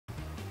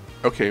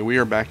Okay, we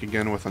are back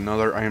again with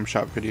another item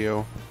shop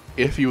video.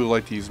 If you would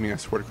like to use me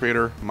as Sword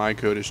Creator, my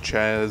code is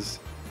Chaz.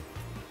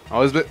 I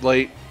was a bit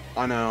late,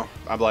 I know,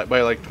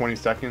 by like 20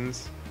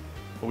 seconds.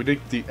 But we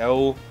did the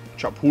El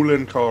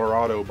Chapulin,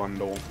 Colorado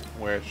bundle,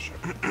 which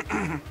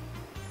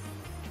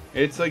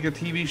it's like a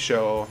TV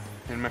show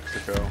in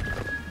Mexico.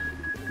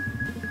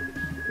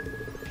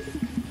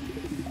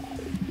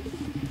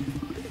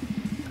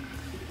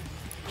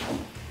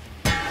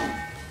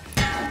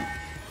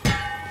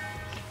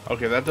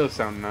 Okay, that does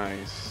sound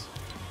nice.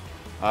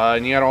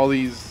 And you had all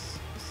these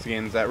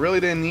skins that really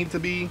didn't need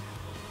to be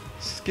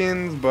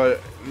skins,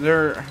 but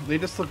they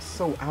just look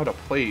so out of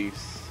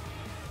place.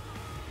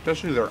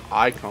 Especially their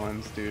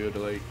icons, dude.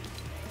 Like,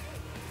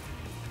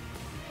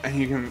 and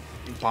you can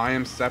buy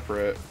them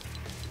separate.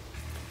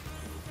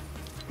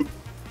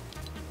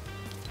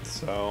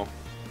 So,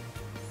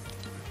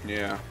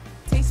 yeah.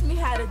 Taste me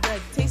how to duck,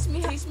 taste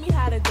me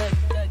how to duck,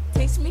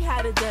 taste me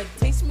how to duck,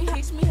 taste me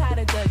how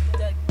to duck.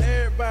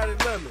 Everybody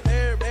love me,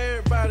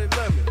 everybody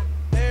love me,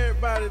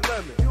 everybody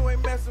love me. You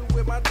ain't messing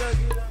with my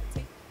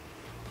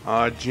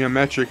ducky.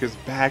 Geometric is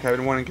back. I've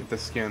been wanting to get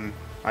this skin.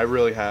 I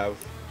really have.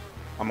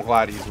 I'm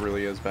glad he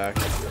really is back.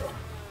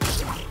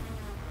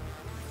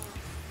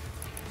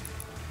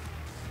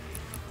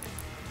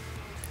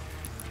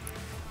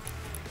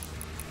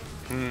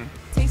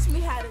 Taste me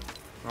how to.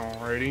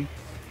 Alrighty.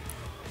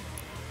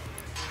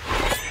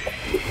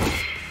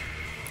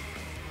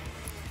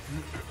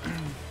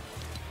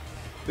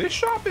 This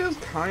shop is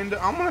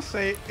kinda, I'm gonna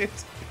say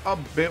it's a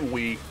bit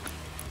weak.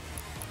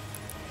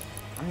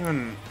 I don't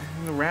even,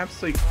 the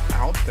rap's like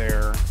out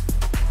there.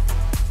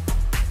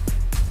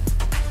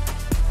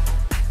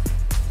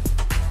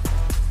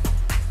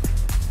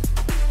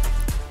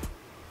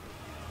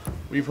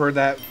 We've heard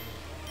that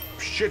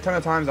shit ton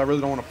of times. I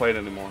really don't want to play it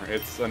anymore.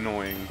 It's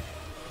annoying.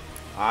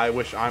 I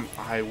wish I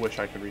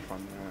could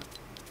refund that.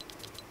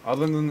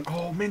 Other than,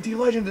 oh, Minty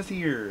Legend is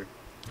here.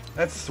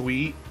 That's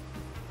sweet.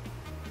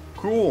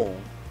 Cool.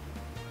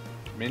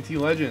 Minty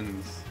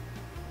Legends.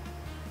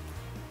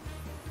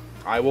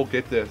 I will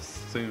get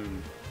this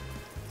soon.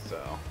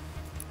 So.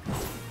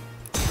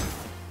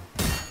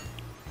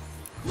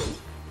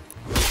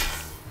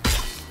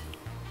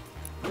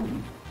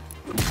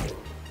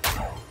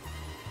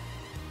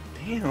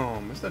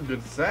 Damn, that's a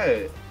good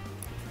set.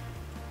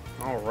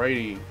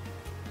 Alrighty.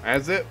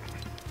 That's it.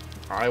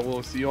 I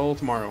will see y'all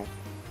tomorrow.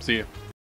 See ya.